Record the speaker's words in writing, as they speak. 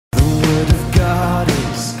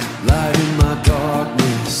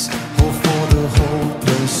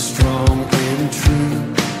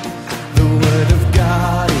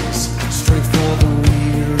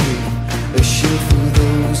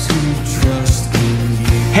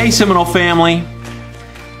Hey Seminole family,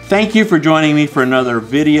 thank you for joining me for another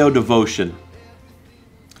video devotion.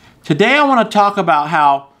 Today I want to talk about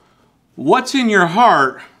how what's in your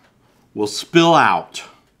heart will spill out.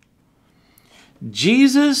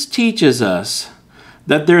 Jesus teaches us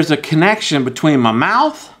that there's a connection between my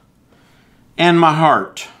mouth and my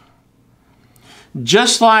heart.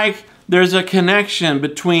 Just like there's a connection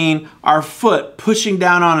between our foot pushing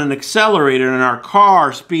down on an accelerator and our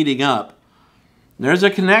car speeding up. There's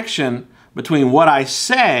a connection between what I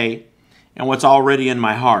say and what's already in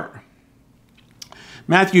my heart.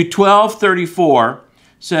 Matthew 12:34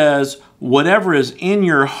 says, whatever is in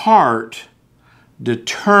your heart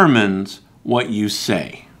determines what you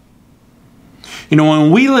say. You know,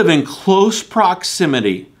 when we live in close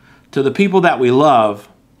proximity to the people that we love,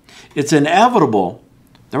 it's inevitable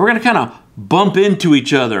that we're going to kind of bump into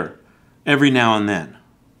each other every now and then.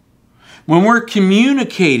 When we're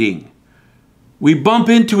communicating, we bump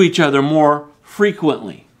into each other more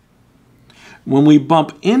frequently. When we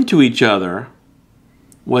bump into each other,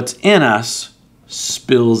 what's in us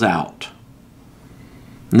spills out.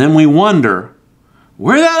 And then we wonder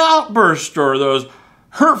where that outburst or those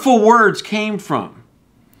hurtful words came from.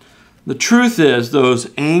 The truth is, those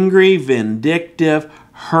angry, vindictive,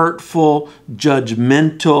 hurtful,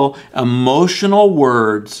 judgmental, emotional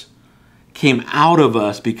words came out of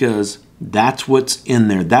us because that's what's in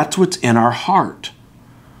there. That's what's in our heart.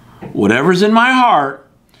 Whatever's in my heart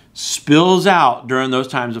spills out during those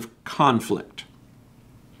times of conflict.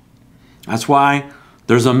 That's why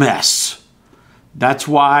there's a mess. That's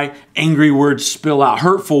why angry words spill out,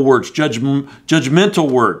 hurtful words,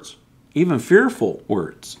 judgmental words, even fearful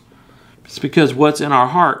words. It's because what's in our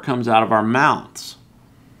heart comes out of our mouths.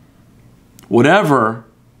 Whatever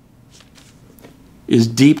is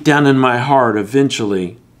deep down in my heart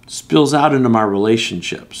eventually spills out into my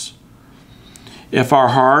relationships. If our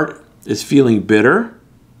heart is feeling bitter,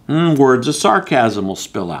 words of sarcasm will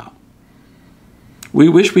spill out. We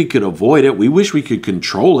wish we could avoid it. We wish we could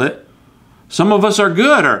control it. Some of us are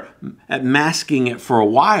good at masking it for a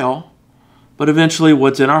while, but eventually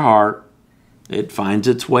what's in our heart, it finds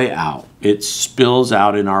its way out. It spills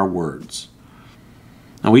out in our words.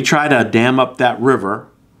 And we try to dam up that river,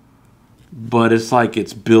 but it's like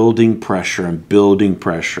it's building pressure and building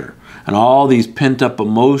pressure. And all these pent-up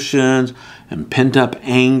emotions and pent-up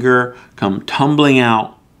anger come tumbling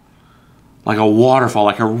out like a waterfall,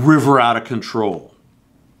 like a river out of control.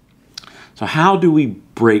 So how do we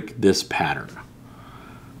break this pattern?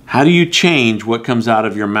 How do you change what comes out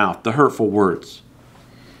of your mouth, the hurtful words?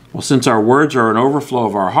 Well, since our words are an overflow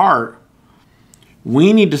of our heart,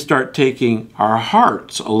 we need to start taking our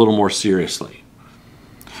hearts a little more seriously.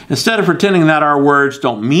 Instead of pretending that our words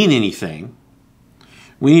don't mean anything,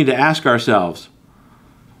 we need to ask ourselves,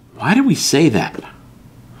 why do we say that?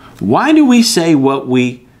 Why do we say what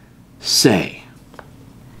we say?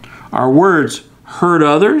 Our words hurt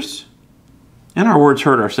others, and our words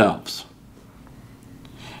hurt ourselves.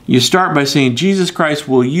 You start by saying, Jesus Christ,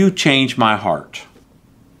 will you change my heart?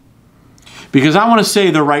 Because I want to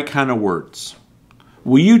say the right kind of words.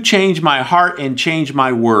 Will you change my heart and change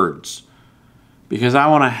my words? Because I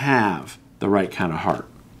want to have the right kind of heart.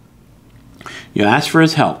 You ask for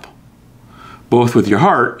His help, both with your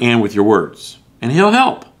heart and with your words, and He'll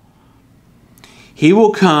help. He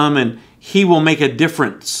will come and He will make a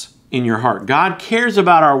difference in your heart. God cares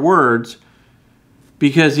about our words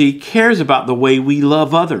because He cares about the way we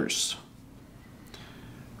love others.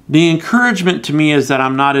 The encouragement to me is that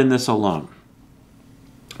I'm not in this alone.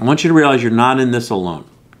 I want you to realize you're not in this alone.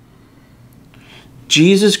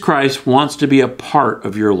 Jesus Christ wants to be a part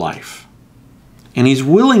of your life. And He's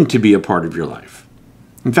willing to be a part of your life.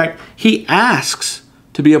 In fact, He asks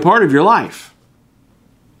to be a part of your life.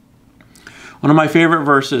 One of my favorite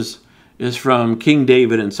verses is from King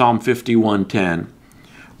David in Psalm 51:10,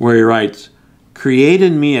 where he writes, "Create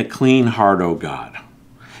in me a clean heart, O God,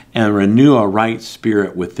 and renew a right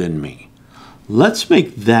spirit within me." Let's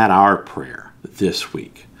make that our prayer this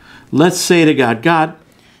week. Let's say to God, God,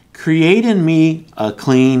 create in me a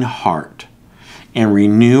clean heart and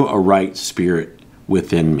renew a right spirit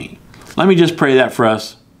within me. Let me just pray that for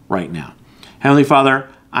us right now. Heavenly Father,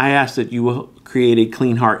 I ask that you will create a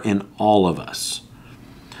clean heart in all of us,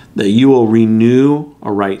 that you will renew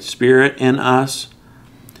a right spirit in us,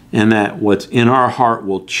 and that what's in our heart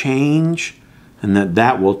will change, and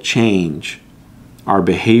that will change our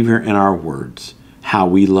behavior and our words, how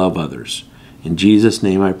we love others. In Jesus'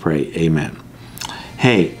 name I pray, amen.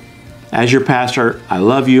 Hey, as your pastor, I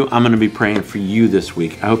love you. I'm going to be praying for you this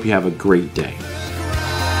week. I hope you have a great day.